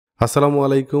আসসালামু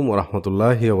আলাইকুম ওয়া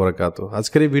রাহমাতুল্লাহি ওয়া বারাকাতুহু।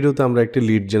 আজকের এই ভিডিওতে আমরা একটি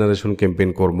লিড জেনারেশন ক্যাম্পেইন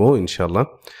করব ইনশাআল্লাহ।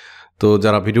 তো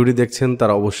যারা ভিডিওটি দেখছেন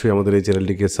তারা অবশ্যই আমাদের এই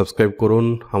চ্যানেলটিকে সাবস্ক্রাইব করুন।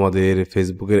 আমাদের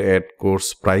ফেসবুকের অ্যাড কোর্স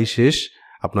প্রায় শেষ।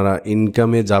 আপনারা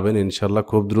ইনকামে যাবেন ইনশাআল্লাহ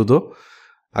খুব দ্রুত।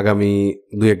 আগামী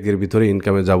 ২-১ দিনের ভিতরে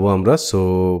ইনকামে যাব আমরা। সো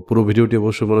পুরো ভিডিওটি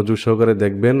অবশ্যই মনোযোগ সহকারে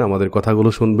দেখবেন, আমাদের কথাগুলো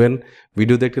শুনবেন।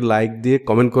 ভিডিওতে একটি লাইক দিয়ে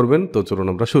কমেন্ট করবেন। তো চলুন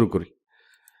আমরা শুরু করি।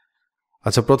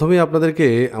 আচ্ছা, প্রথমেই আপনাদেরকে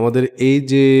আমাদের এই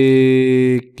যে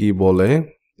কি বলে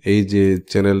এই যে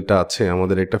চ্যানেলটা আছে,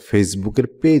 আমাদের একটা ফেসবুকের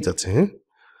পেজ আছে, হ্যাঁ?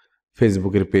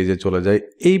 ফেসবুকের পেজে চলে যাই।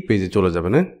 এই পেজে চলে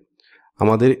যাবেন, হ্যাঁ?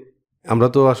 আমরা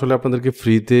তো আসলে আপনাদেরকে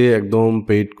ফ্রিতে একদম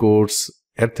পেইড কোর্স,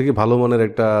 এর থেকে ভালো মানের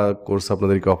একটা কোর্স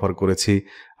আপনাদেরকে অফার করেছি।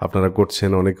 আপনারা করছেন,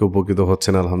 অনেকে উপকৃত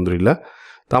হচ্ছেন আলহামদুলিল্লাহ।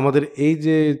 তো আমাদের এই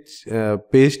যে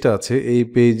পেজটা আছে, এই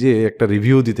পেজে একটা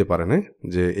রিভিউ দিতে পারেন, হ্যাঁ?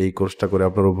 যে এই কোর্সটা করে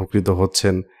আপনারা উপকৃত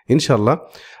হচ্ছেন। ইনশাআল্লাহ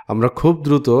আমরা খুব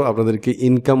দ্রুত আপনাদেরকে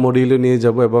ইনকাম মডিউলে নিয়ে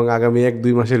যাব এবং আগামী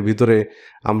 ১-২ মাসের ভিতরে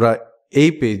আমরা এই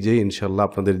পেজে ইনশাআল্লাহ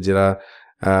আপনাদের যারা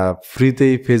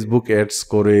ফ্রিতেই ফেসবুক অ্যাডস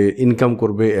করে ইনকাম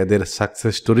করবে এদের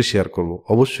সাকসেস স্টোরি শেয়ার করব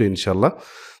অবশ্যই ইনশাআল্লাহ।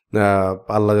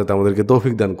 আল্লাহ যাতে আমাদেরকে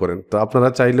তৌফিক দান করেন। তো আপনারা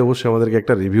চাইলে অবশ্যই আমাদেরকে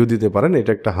একটা রিভিউ দিতে পারেন।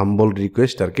 এটা একটা হাম্বল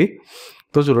রিকোয়েস্ট আর কি।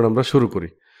 তো চলুন আমরা শুরু করি।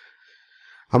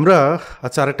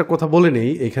 আচ্ছা, আরেকটা কথা বলে নেই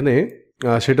এখানে,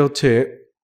 সেটা হচ্ছে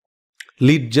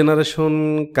লিড জেনারেশন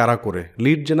কারা করে?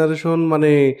 লিড জেনারেশন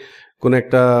মানে কোনো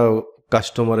একটা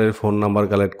কাস্টমারের ফোন নাম্বার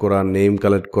কালেক্ট করা, নেম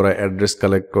কালেক্ট করা, অ্যাড্রেস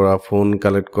কালেক্ট করা, ফোন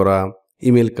কালেক্ট করা,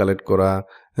 ইমেল কালেক্ট করা,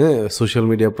 হ্যাঁ, সোশ্যাল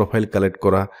মিডিয়া প্রোফাইল কালেক্ট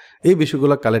করা, এই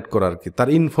বিষয়গুলো কালেক্ট করা আর কি, তার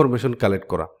ইনফরমেশন কালেক্ট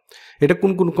করা। এটা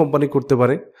কোন কোন কোম্পানি করতে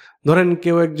পারে? ধরেন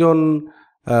কেউ একজন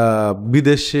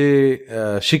বিদেশে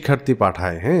শিক্ষার্থী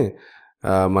পাঠায়, হ্যাঁ,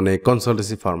 মানে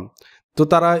কনসালটেন্সি ফার্ম। তো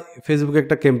তারা ফেসবুকে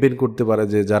একটা ক্যাম্পেইন করতে পারে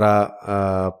যে যারা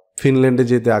ফিনল্যান্ডে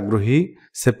যেতে আগ্রহী,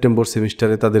 সেপ্টেম্বর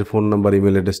সেমিস্টারে তাদের ফোন নাম্বার,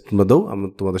 ইমেল অ্যাড্রেস তোমরা দাও, আমি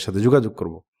তোমাদের সাথে যোগাযোগ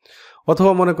করব।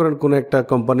 অথবা মনে করেন কোনো একটা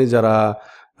কোম্পানি যারা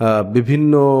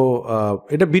বিভিন্ন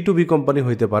এটা B2B কোম্পানি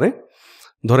হইতে পারে।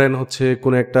 ধরেন হচ্ছে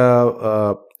কোনো একটা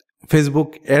ফেসবুক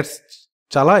অ্যাডস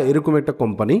চালায় এরকম একটা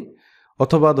কোম্পানি,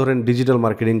 অথবা ধরেন ডিজিটাল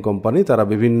মার্কেটিং কোম্পানি, তারা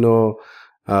বিভিন্ন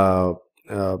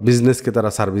বিজনেসকে তারা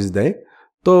সার্ভিস দেয়।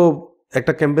 তো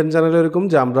একটা ক্যাম্পেইন জানালে এরকম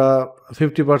যে আমরা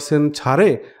 50% ছাড়ে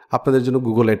আপনাদের জন্য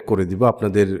গুগল অ্যাড করে দিব,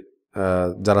 আপনাদের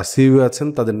যারা সিইও আছেন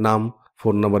তাদের নাম,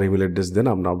 ফোন নাম্বার, ইমেল অ্যাড্রেস দেন,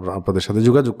 আমরা আপনাদের সাথে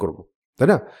যোগাযোগ করব, তাই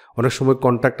না? অনেক সময়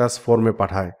কন্ট্যাক্ট আস ফর্মে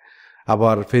পাঠায়।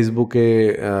 আবার ফেসবুকে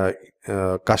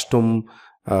কাস্টম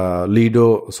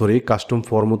কাস্টম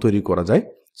ফর্মও তৈরি করা যায়।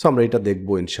 সো আমরা এটা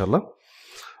দেখবো ইনশাল্লাহ।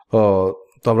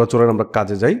 তো আমরা চলেন আমরা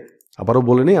কাজে যাই। আবারও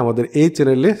বলে নিই, আমাদের এই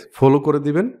চ্যানেলে ফলো করে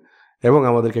দিবেন এবং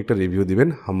আমাদেরকে একটা রিভিউ দিবেন,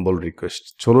 হাম্বল রিকোয়েস্ট।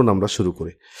 চলুন আমরা শুরু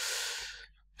করি।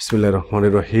 বিসমিল্লাহির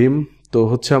রহমানির রহিম। তো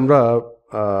হচ্ছে আমরা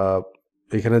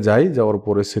এখানে যাই, যাওয়ার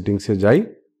পরে সেটিংসে যাই।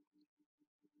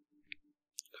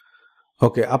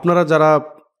 ওকে, আপনারা যারা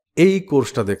এই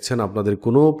কোর্সটা দেখছেন, আপনাদের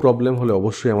কোনো প্রবলেম হলে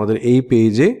অবশ্যই আমাদের এই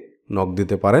পেজে নক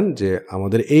দিতে পারেন যে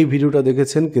আমাদের এই ভিডিওটা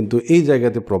দেখেছেন কিন্তু এই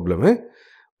জায়গাতে প্রবলেম, হ্যাঁ,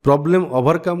 প্রবলেম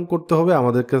ওভারকাম করতে হবে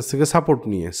আমাদের কাছ থেকে সাপোর্ট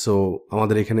নিয়ে। সো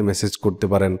আমাদের এখানে মেসেজ করতে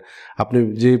পারেন, আপনি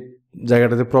যে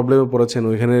জায়গাটাতে প্রবলেমে পড়েছেন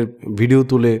ওইখানে ভিডিও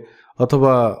তুলে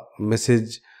অথবা মেসেজ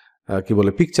কি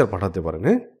বলে পিকচার পাঠাতে পারেন,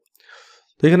 হ্যাঁ।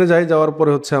 তো এখানে যাওয়ার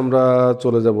পরে হচ্ছে আমরা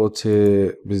চলে যাব হচ্ছে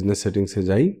বিজনেস সেটিংসে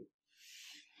যাই।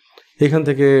 এখান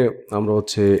থেকে আমরা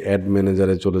হচ্ছে অ্যাড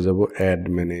ম্যানেজারে চলে যাব, অ্যাড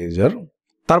ম্যানেজার।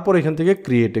 তারপর এখান থেকে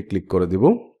ক্রিয়েটে ক্লিক করে দিব।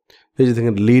 এই যে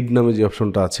দেখেন লিড নামে যে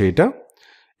অপশনটা আছে,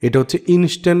 এটা হচ্ছে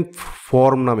ইনস্ট্যান্ট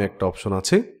ফর্ম নামে একটা অপশন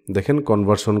আছে। দেখেন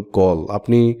কনভার্সন কল,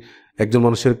 আপনি একজন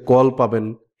মানুষের কল পাবেন,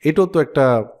 এটাও তো একটা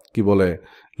কি বলে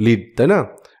লিড, তাই না?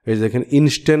 এই যে দেখেন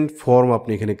ইনস্ট্যান্ট ফর্ম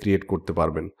আপনি এখানে ক্রিয়েট করতে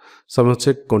পারবেন। সো আমি হচ্ছে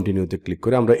কন্টিনিউতে ক্লিক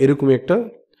করে আমরা এরকমই একটা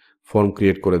ফর্ম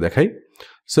ক্রিয়েট করে দেখাই।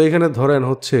 সো এখানে ধরেন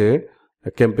হচ্ছে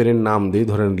ক্যাম্পেইনের নাম দিই,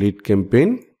 ধরেন lead campaign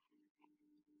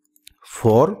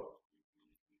for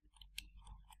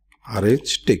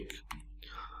RH take.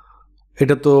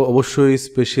 এটা তো অবশ্যই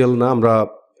স্পেশাল না, আমরা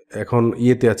এখন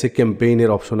ইয়েতে আছি,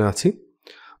 ক্যাম্পেইনের অপশনে আছি।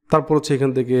 তারপর হচ্ছে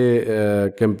এখান থেকে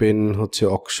ক্যাম্পেইন হচ্ছে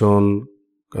অকশন,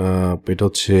 এটা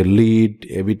হচ্ছে লিড,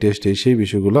 এবি টেস্ট, সেই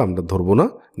বিষয়গুলো আমরা ধরবো না,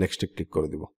 নেক্সটে ক্লিক করে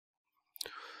দিব।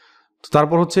 তো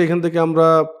তারপর হচ্ছে এখান থেকে আমরা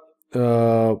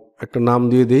একটা নাম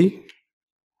দিয়ে দিই,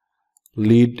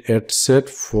 lead ad set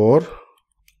for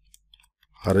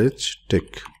RH take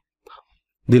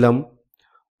দিলাম।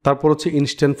 তারপর হচ্ছে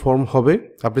ইনস্ট্যান্ট ফর্ম হবে,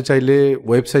 আপনি চাইলে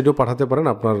ওয়েবসাইটেও পাঠাতে পারেন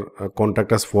আপনার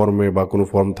কন্ট্যাক্ট আস ফর্মে বা কোনো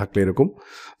ফর্ম থাকলে এরকম।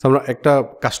 তো আমরা একটা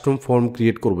কাস্টম ফর্ম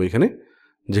ক্রিয়েট করব এখানে,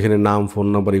 যেখানে নাম, ফোন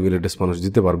নাম্বার, ইমেল অ্যাড্রেস মানুষ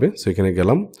দিতে পারবে। সো এখানে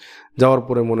গেলাম, যাওয়ার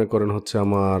পরে মনে করেন হচ্ছে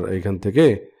আমার এইখান থেকে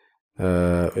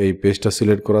এই পেজটা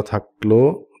সিলেক্ট করা থাকলো,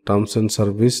 টার্মস অ্যান্ড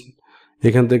সার্ভিস,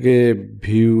 এখান থেকে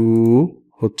ভিউ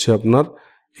হচ্ছে আপনার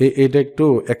এটা একটু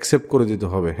অ্যাকসেপ্ট করে দিতে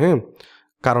হবে, হ্যাঁ।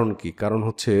 কারণ কি? কারণ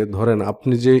হচ্ছে ধরেন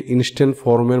আপনি যে ইনস্ট্যান্ট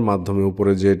ফর্মের মাধ্যমে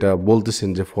উপরে যেটা বলতেছেন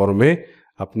যে ফর্মে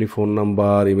আপনি ফোন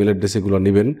নাম্বার, ইমেল অ্যাড্রেস এগুলো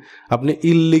নেবেন, আপনি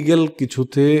ইললিগ্যাল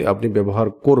কিছুতে আপনি ব্যবহার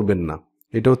করবেন না।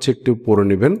 এটা হচ্ছে একটু পড়ে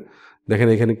নেবেন। দেখেন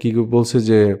এখানে কি বলছে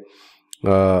যে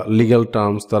লিগ্যাল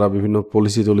টার্মস, তারা বিভিন্ন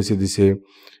পলিসি টলিসি দিছে,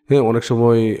 হ্যাঁ। অনেক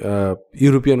সময়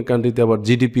ইউরোপিয়ান কান্ট্রিতে আবার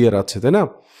জিডিপিআর আছে, তাই না?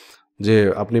 যে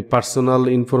আপনি পার্সোনাল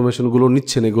ইনফরমেশনগুলো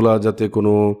নিচ্ছেন, এগুলা যাতে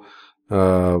কোনো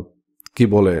কি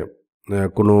বলে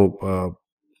কোনো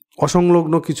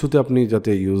অসংলগ্ন কিছুতে আপনি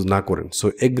যাতে ইউজ না করেন। So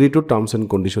agree to terms and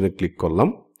কন্ডিশনে ক্লিক করলাম।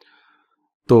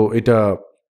 তো এটা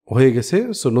হয়ে গেছে।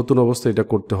 সো নতুন অবস্থায় এটা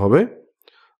করতে হবে।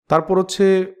 তারপর হচ্ছে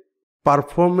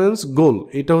পারফরমেন্স গোল,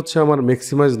 এটা হচ্ছে আমার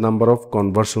maximise number of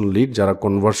conversion lead, যারা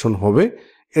কনভার্সন হবে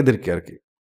এদেরকে আর কি।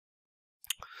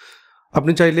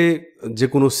 আপনি চাইলে যে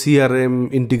কোনো সিআরএম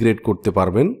ইন্টিগ্রেট করতে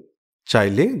পারবেন,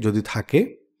 চাইলে যদি থাকে।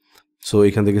 সো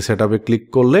এখান থেকে সেট আপে ক্লিক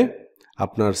করলে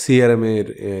আপনার সিআরএম এর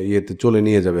ইয়েতে চলে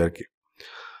নিয়ে যাবে আর কি।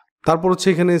 তারপর হচ্ছে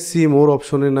এখানে সি মোর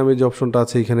অপশনের নামে যে অপশনটা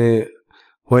আছে, এখানে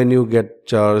when you get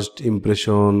charged,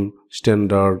 impression,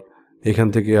 standard, এখান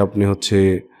থেকে আপনি হচ্ছে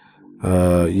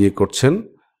ইয়ে করছেন।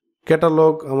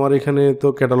 ক্যাটালগ, আমার এখানে তো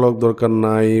ক্যাটালগ দরকার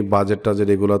নাই, বাজেট টাজেট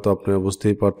এগুলো তো আপনি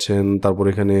বুঝতেই পারছেন। তারপর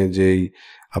এখানে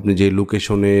আপনি যেই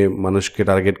লোকেশনে মানুষকে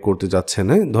টার্গেট করতে যাচ্ছেন,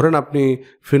 হ্যাঁ, ধরেন আপনি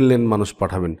ফিনল্যান্ড মানুষ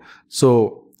পাঠাবেন। সো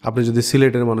আপনি যদি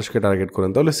সিলেটের মানুষকে টার্গেট করেন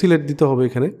তাহলে সিলেট দিতে হবে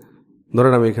এখানে।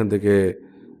 ধরেন আমি এখান থেকে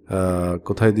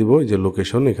কোথায় দিব, এই যে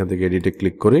লোকেশন, এখান থেকে এডিটে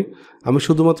ক্লিক করি। আমি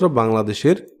শুধুমাত্র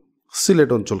বাংলাদেশের সিলেট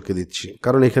অঞ্চলকে দিচ্ছি,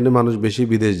 কারণ এখানে মানুষ বেশি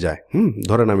বিদেশ যায়।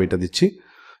 ধরেন আমি এটা দিচ্ছি।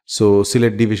 সো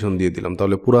সিলেট ডিভিশন দিয়ে দিলাম,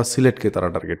 তাহলে পুরা সিলেটকে তারা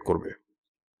টার্গেট করবে।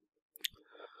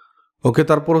 ওকে,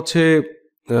 তারপর হচ্ছে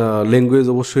ল্যাঙ্গুয়েজ,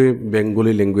 অবশ্যই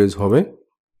বেঙ্গলি ল্যাঙ্গুয়েজ হবে,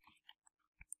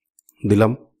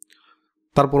 দিলাম।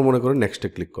 তারপর মনে করেন নেক্সটে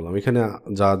ক্লিক করলাম। এখানে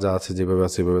যা যা আছে যেভাবে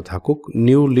আছে সেভাবে থাকুক।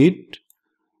 New lead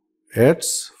ads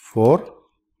for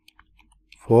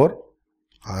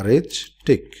RH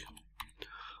take.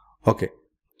 ওকে,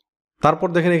 তারপর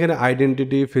দেখেন এখানে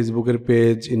আইডেন্টিটি, ফেসবুকের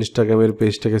পেজ, ইনস্টাগ্রামের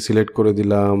পেজটাকে সিলেক্ট করে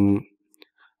দিলাম।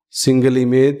 সিঙ্গেল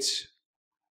ইমেজ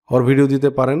ওর ভিডিও দিতে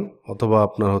পারেন, অথবা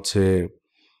আপনার হচ্ছে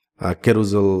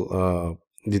ক্যারুজেল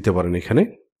দিতে পারেন এখানে।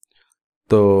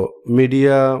 তো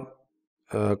মিডিয়া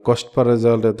কস্ট পার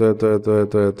রেজাল্ট এত এত এত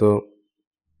এত এত,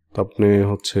 আপনি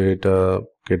হচ্ছে এটা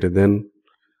কেটে দেন।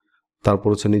 তারপর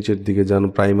হচ্ছে নিচের দিকে যান,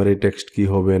 প্রাইমারি টেক্সট কি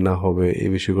হবে না হবে এই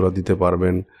বিষয়গুলো দিতে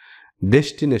পারবেন।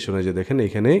 ডেস্টিনেশনে যে দেখেন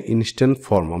এখানে ইনস্ট্যান্ট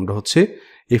ফর্ম, আমরা হচ্ছে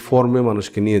এই ফর্মে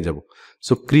মানুষকে নিয়ে যাব।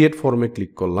 সো ক্রিয়েট ফর্মে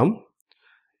ক্লিক করলাম।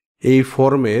 এই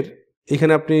ফর্মের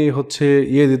এখানে আপনি হচ্ছে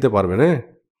ইয়ে দিতে পারবেন, হ্যাঁ।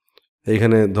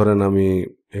 এইখানে ধরেন আমি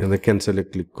এখানে ক্যান্সেলে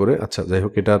ক্লিক করে, আচ্ছা যাই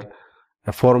হোক, এটার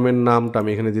ফর্মের নামটা আমি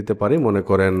এখানে দিতে পারি, মনে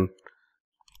করেন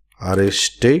RH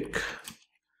take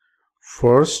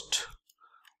first,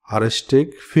 RH take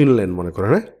Finland মনে করেন,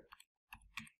 হ্যাঁ,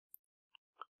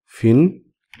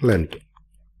 ফিনল্যান্ড।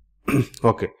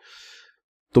 ওকে,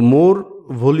 তো মোর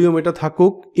ভলিউম এটা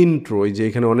থাকুক। ইন্ট্রো, এই যে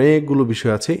এখানে অনেকগুলো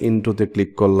বিষয় আছে, ইন্ট্রোতে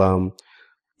ক্লিক করলাম।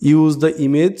 Use the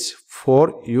image for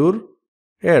your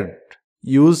add,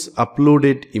 use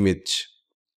uploaded image.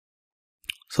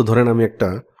 So ধরেন আমি একটা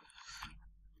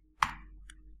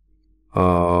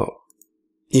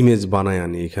ইমেজ বানায়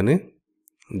আনি এখানে,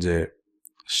 যে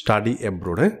স্টাডি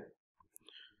অ্যাব্রোড, হ্যাঁ,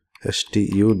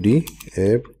 STUD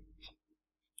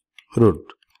অ্যাব্রোড,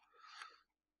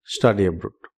 স্টাডি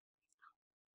অ্যাব্রোড।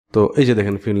 তো এই যে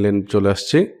দেখেন ফিনল্যান্ড চলে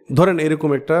আসছে। ধরেন এরকম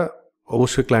একটা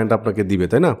অবশ্যই ক্লায়েন্ট আপনাকে দিবে,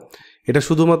 তাই না? এটা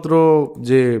শুধুমাত্র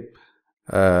যে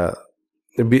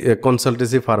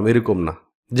কনসালটেন্সি ফার্ম এরকম না,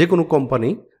 যে কোনো কোম্পানি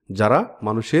যারা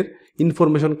মানুষের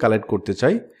ইনফরমেশন কালেক্ট করতে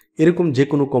চায়, এরকম যে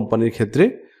কোনো কোম্পানির ক্ষেত্রে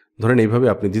ধরেন এইভাবে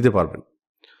আপনি দিতে পারবেন।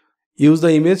 Use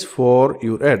the image for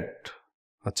your add.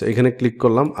 আচ্ছা, এখানে ক্লিক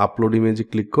করলাম, আপলোড ইমেজে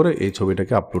ক্লিক করে এই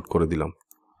ছবিটাকে আপলোড করে দিলাম।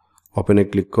 ওপেনে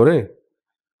ক্লিক করে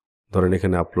ধরেন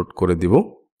এখানে আপলোড করে দিব।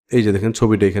 এই যে দেখেন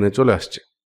ছবিটা এখানে চলে আসছে।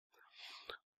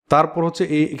 তারপর হচ্ছে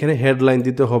এখানে হেডলাইন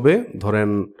দিতে হবে, ধরেন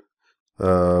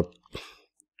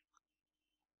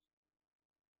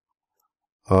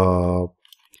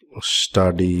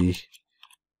study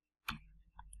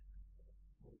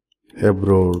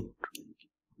abroad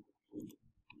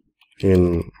in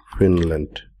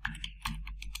Finland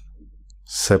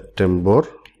September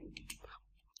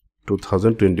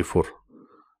 2024।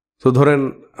 তো ধরেন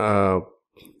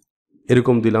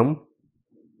এরকম দিলাম।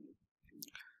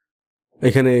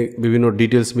 এখানে বিভিন্ন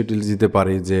ডিটেলস দিতে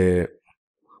পারি, যে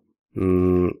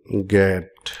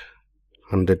গেট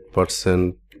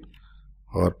 100%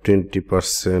 or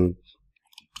 20%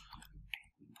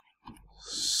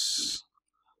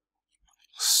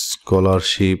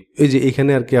 স্কলারশিপ। এই যে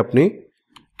এখানে আর কি আপনি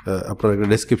আপনারা একটা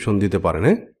ডেসক্রিপশন দিতে পারেন।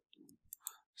 হ্যাঁ,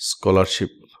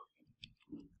 স্কলারশিপ,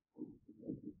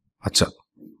 আচ্ছা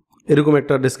এরকম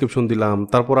একটা ডেসক্রিপশন দিলাম।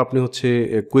 তারপর আপনি হচ্ছে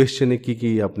কোয়েশ্চেনে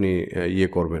কি আপনি ইয়ে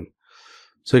করবেন।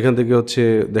 সো এখান থেকে হচ্ছে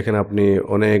দেখেন আপনি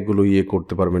অনেকগুলো ইয়ে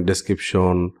করতে পারবেন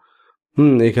ডেসক্রিপশন।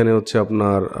 এখানে হচ্ছে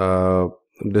আপনার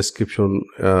ডেসক্রিপশন,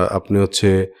 আপনি হচ্ছে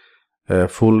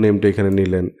ফুল নেমটা এখানে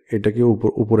নিলেন, এটাকে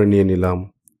উপরে নিয়ে নিলাম,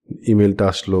 ইমেলটা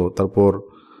আসলো। তারপর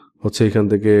হচ্ছে এখান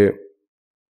থেকে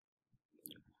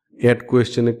অ্যাড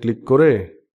কোয়েশ্চেনে ক্লিক করে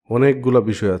অনেকগুলো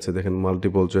বিষয় আছে, দেখেন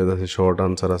মাল্টিপল চয়েস আছে, শর্ট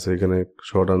আনসার আছে, এখানে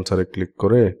শর্ট আনসারে ক্লিক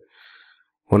করে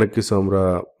অনেক কিছু আমরা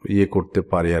ইয়ে করতে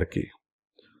পারি আর কি।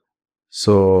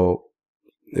 সো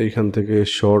এইখান থেকে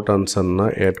শর্ট আনসার না,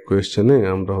 অ্যাড কোয়েশ্চেনে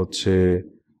আমরা হচ্ছে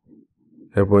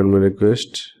অ্যাপয়েন্টমেন্ট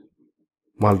রিকোয়েস্ট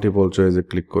মাল্টিপল চয়েসে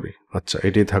ক্লিক করি। আচ্ছা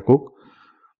এটাই থাকুক।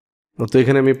 তো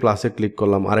এখানে আমি প্লাসে ক্লিক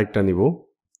করলাম, আরেকটা নিব।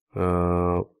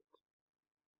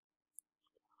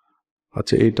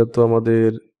 আচ্ছা এইটা তো আমাদের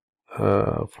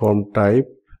ফর্ম টাইপ,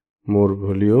 মোর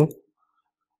ভ্যালিউ।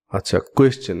 আচ্ছা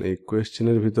কোয়েশ্চেন, এই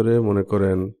কোয়েশ্চেনের ভিতরে মনে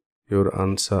করেন ইওর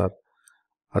আনসার।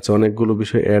 আচ্ছা অনেকগুলো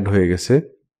বিষয় অ্যাড হয়ে গেছে,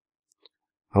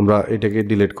 আমরা এটাকে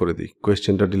ডিলিট করে দিই,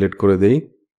 কোয়েশ্চেনটা ডিলিট করে দেই।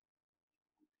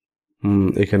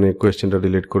 এখানে কোয়েশ্চেনটা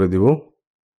ডিলিট করে দিব।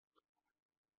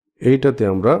 এইটাতে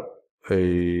আমরা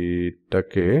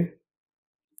এইটাকে,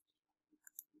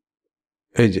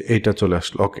 এই যে এইটা চলে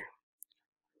আসলো। ওকে,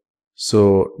 সো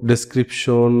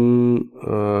ডেসক্রিপশন,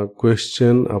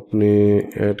 কোয়েশ্চেন, আপনি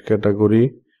অ্যাড ক্যাটাগরি,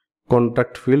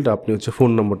 কন্ট্যাক্ট ফিল্ড, আপনি হচ্ছে ফোন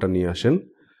নম্বরটা নিয়ে আসেন।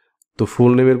 তো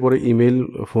ফুল নেমের পরে ইমেল,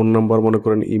 ফোন নাম্বার মনে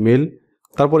করেন ইমেল।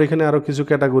 তারপর এখানে আরও কিছু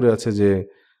ক্যাটাগরি আছে যে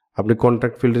আপনি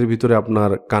কন্ট্যাক্ট ফিল্ডের ভিতরে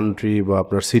আপনার কান্ট্রি বা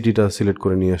আপনার সিটিটা সিলেক্ট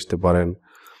করে নিয়ে আসতে পারেন।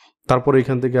 তারপর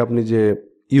এখান থেকে আপনি যে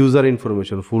ইউজার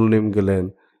ইনফরমেশন, ফুল নেম গেলেন,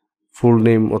 ফুল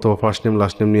নেম অথবা ফার্স্ট নেম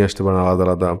লাস্ট নেম নিয়ে আসতে পারেন আলাদা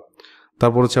আলাদা।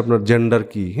 তারপর হচ্ছে আপনার জেন্ডার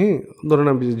কি, হ্যাঁ ধরেন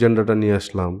আমি জেন্ডারটা নিয়ে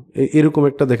আসলাম। এরকম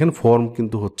একটা দেখেন ফর্ম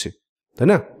কিন্তু হচ্ছে, তাই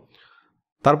না?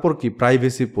 তারপর কি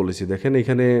প্রাইভেসি পলিসি, দেখেন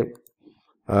এখানে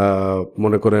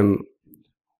মনে করেন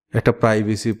একটা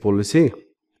প্রাইভেসি পলিসি,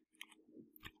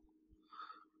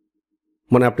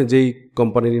 মানে আপনি যেই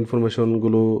কোম্পানির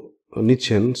ইনফরমেশনগুলো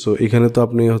নিচ্ছেন, সো এখানে তো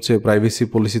আপনি হচ্ছে প্রাইভেসি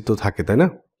পলিসি তো থাকে, তাই না?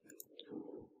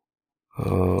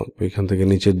 এখান থেকে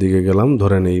নিচের দিকে গেলাম,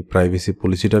 ধরেন এই প্রাইভেসি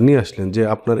পলিসিটা নিয়ে আসলেন যে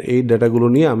আপনার এই ডাটাগুলো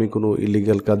নিয়ে আমি কোনো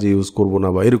ইলিগাল কাজে ইউজ করব না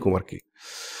বা এরকম আর কি।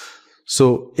 সো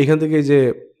এখান থেকে যে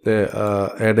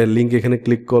অ্যাডের লিঙ্ক এখানে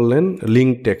ক্লিক করলেন,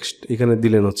 লিঙ্ক টেক্সট এখানে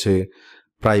দিলেন হচ্ছে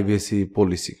প্রাইভেসি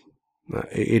পলিসি,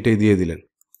 এটাই দিয়ে দিলেন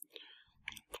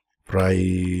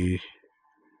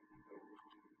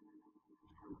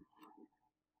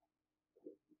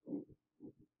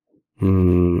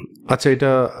আচ্ছা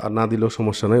এটা না দিলেও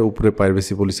সমস্যা নয়, উপরে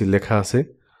প্রাইভেসি পলিসি লেখা আছে।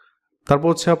 তারপর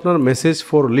হচ্ছে আপনার মেসেজ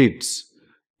ফর লিডস,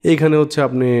 এইখানে হচ্ছে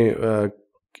আপনি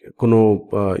কোনো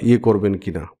ইয়ে করবেন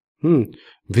কি না,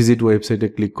 ভিজিট ওয়েবসাইটে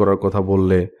ক্লিক করার কথা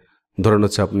বললে ধরেন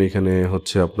হচ্ছে আপনি এখানে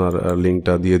হচ্ছে আপনার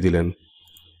লিঙ্কটা দিয়ে দিলেন,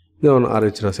 যেমন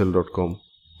rhrussell.com,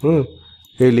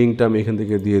 এই লিঙ্কটা আমি এখান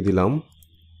থেকে দিয়ে দিলাম।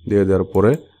 দিয়ে দেওয়ার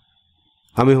পরে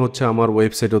আমি হচ্ছে আমার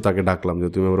ওয়েবসাইটেও তাকে ডাকলাম যে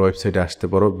তুমি আমার ওয়েবসাইটে আসতে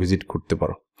পারো, ভিজিট করতে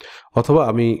পারো। অথবা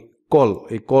আমি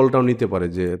এই কলটাও নিতে পারে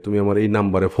যে তুমি আমার এই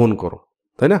নাম্বারে ফোন করো,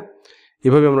 তাই না?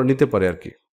 এভাবে আমরা নিতে পারি আর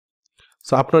কি।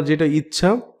 সো আপনার যেটা ইচ্ছা,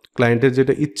 ক্লায়েন্টের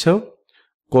যেটা ইচ্ছা,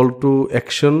 call to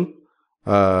action,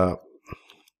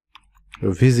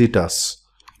 visit us,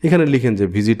 এখানে লিখেন যে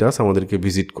ভিজিট আস, আমাদেরকে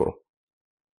ভিজিট করো।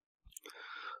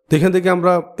 তো এখান থেকে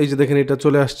আমরা এই যে দেখেন এটা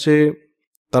চলে আসছে।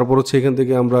 তারপর হচ্ছে এখান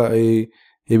থেকে আমরা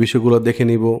এই বিষয়গুলো দেখে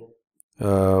নিব।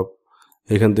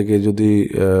 এখান থেকে যদি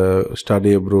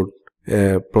স্টাডি অ্যাব্রোড,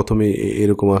 প্রথমে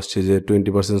এরকম আসছে যে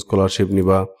 20% স্কলারশিপ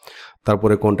নিবা,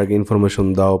 তারপরে কন্ট্যাক্ট ইনফরমেশন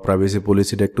দাও, প্রাইভেসি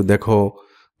পলিসিটা একটু দেখো,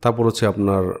 তারপর হচ্ছে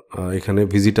আপনার এখানে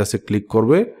ভিজিট আসে ক্লিক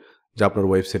করবে যে আপনার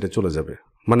ওয়েবসাইটে চলে যাবে,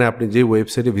 মানে আপনি যে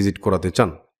ওয়েবসাইটে ভিজিট করাতে চান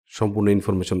সম্পূর্ণ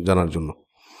ইনফরমেশন জানার জন্য।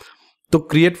 তো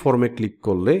ক্রিয়েট ফর্মে ক্লিক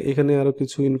করলে এখানে আরও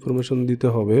কিছু ইনফরমেশন দিতে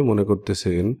হবে, মনে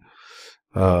করতেছেন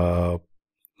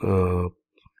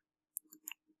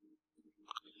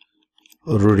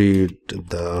read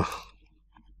the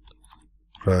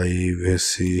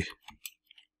privacy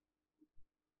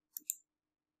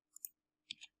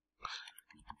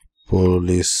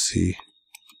policy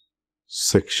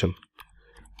section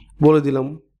বলে দিলাম।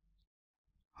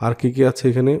 আর কি কি আছে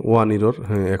এখানে? ওয়ান ইরর,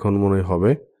 হ্যাঁ এখন মনে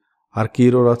হবে। আর কি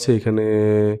ইরর আছে এখানে?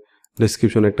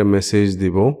 ডেসক্রিপশনে একটা মেসেজ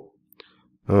দিব,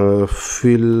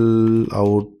 ফিল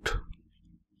আউট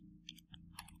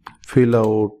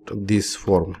দিস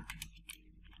ফর্ম,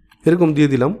 এরকম দিয়ে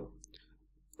দিলাম।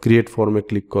 ক্রিয়েট ফর্মে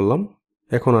ক্লিক করলাম।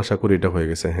 এখন আশা করি এটা হয়ে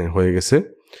গেছে। হ্যাঁ হয়ে গেছে।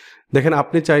 দেখেন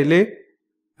আপনি চাইলে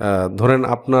ধরেন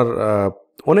আপনার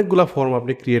অনেকগুলা ফর্ম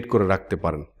আপনি ক্রিয়েট করে রাখতে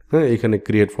পারেন, হ্যাঁ, এখানে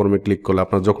ক্রিয়েট ফর্মে ক্লিক করলে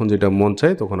আপনার যখন যেটা মন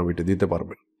চায় তখন আপনি এটা দিতে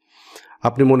পারবেন।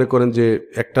 আপনি মনে করেন যে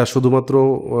একটা শুধুমাত্র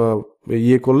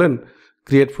করলেন,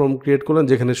 ক্রিয়েট ফর্ম ক্রিয়েট করলেন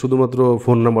যেখানে শুধুমাত্র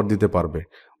ফোন নাম্বার দিতে পারবে,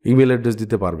 ইমেল অ্যাড্রেস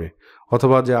দিতে পারবে,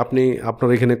 অথবা যে আপনি আপনার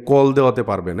এখানে কল দেওয়াতে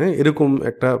পারবেন, হ্যাঁ, এরকম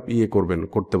একটা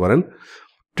করতে পারেন।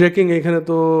 ট্র্যাকিং এখানে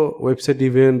তো ওয়েবসাইট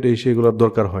ইভেন্ট সেগুলোর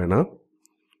দরকার হয় না,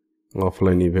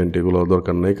 অফলাইন ইভেন্ট এগুলোর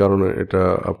দরকার নেই, কারণ এটা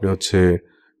আপনি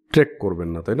ট্র্যাক করবেন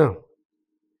না, তাই না?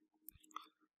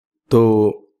 তো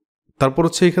তারপর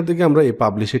এখান থেকে আমরা এই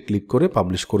পাবলিশে ক্লিক করে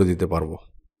পাবলিশ করে দিতে পারবো।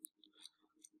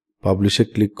 পাবলিশে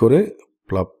ক্লিক করে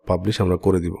পাবলিশ আমরা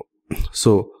করে দিব।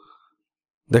 সো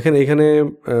দেখেন এখানে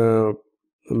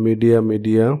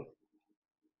মিডিয়া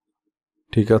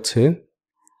ঠিক আছে,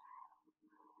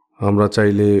 আমরা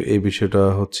চাইলে এই বিষয়টা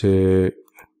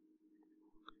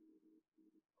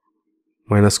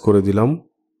মাইনাস করে দিলাম।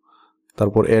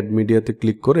 তারপর অ্যাড মিডিয়াতে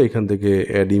ক্লিক করে এখান থেকে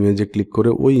অ্যাড ইমেজে ক্লিক করে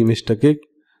ওই ইমেজটাকে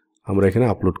আমরা এখানে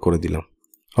আপলোড করে দিলাম।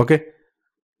 ওকে,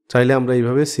 চাইলে আমরা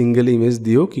এইভাবে সিঙ্গেল ইমেজ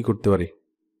দিয়েও কি করতে পারি,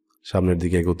 সামনের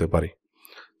দিকে এগোতে পারি।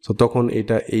 সো তখন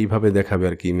এটা এইভাবে দেখাবে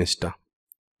আর কি ইমেজটা,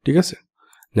 ঠিক আছে।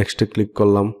 নেক্সটে ক্লিক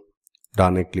করলাম,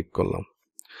 ডানে ক্লিক করলাম,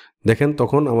 দেখেন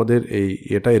তখন আমাদের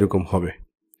এটা এরকম হবে।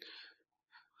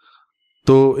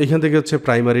 তো এখান থেকে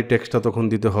প্রাইমারি টেক্সটটা তখন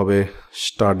দিতে হবে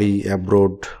স্টাডি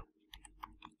অ্যাব্রোড,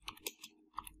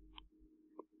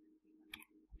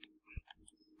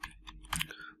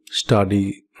 স্টাডি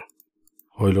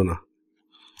হইল না,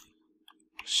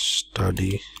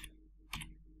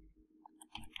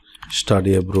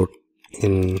 স্টাডি অ্যাব্রোড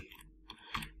ইন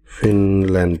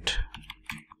ফিনল্যান্ড।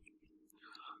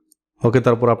 ওকে,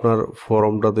 তারপর আপনার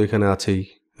ফর্মটা তো এখানে আছেই,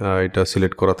 এটা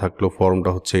সিলেক্ট করা থাকলো,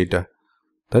 ফর্মটা এইটা,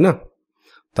 তাই না?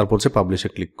 তারপর পাবলিশে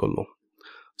ক্লিক করলো।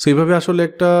 সো এইভাবে আসলে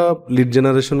একটা লিড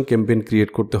জেনারেশন ক্যাম্পেইন ক্রিয়েট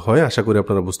করতে হয়। আশা করি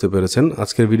আপনারা বুঝতে পেরেছেন।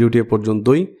 আজকের ভিডিওটি এ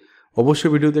পর্যন্তই।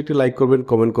 অবশ্যই ভিডিওতে একটি লাইক করবেন,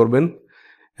 কমেন্ট করবেন,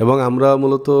 এবং আমরা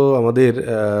মূলত আমাদের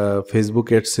ফেসবুক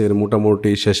অ্যাডসের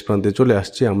মোটামুটি শেষ প্রান্তে চলে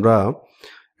আসছি। আমরা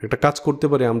একটা কাজ করতে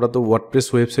পারি, আমরা তো ওয়ার্ডপ্রেস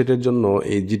ওয়েবসাইটের জন্য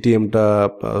এই জিটিএমটা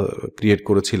ক্রিয়েট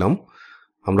করেছিলাম।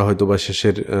 আমরা হয়তো বা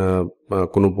শেষের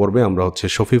কোনো পর্বে আমরা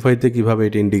শপিফাইতে কিভাবে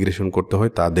এটা ইন্টিগ্রেশন করতে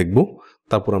হয় তা দেখব,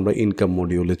 তারপর আমরা ইনকাম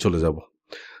মডিউলে চলে যাব।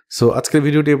 সো আজকের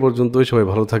ভিডিওটি এ পর্যন্তই। সবাই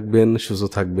ভালো থাকবেন, সুস্থ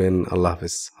থাকবেন। আল্লাহ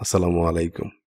হাফেজ, আসসালামু আলাইকুম।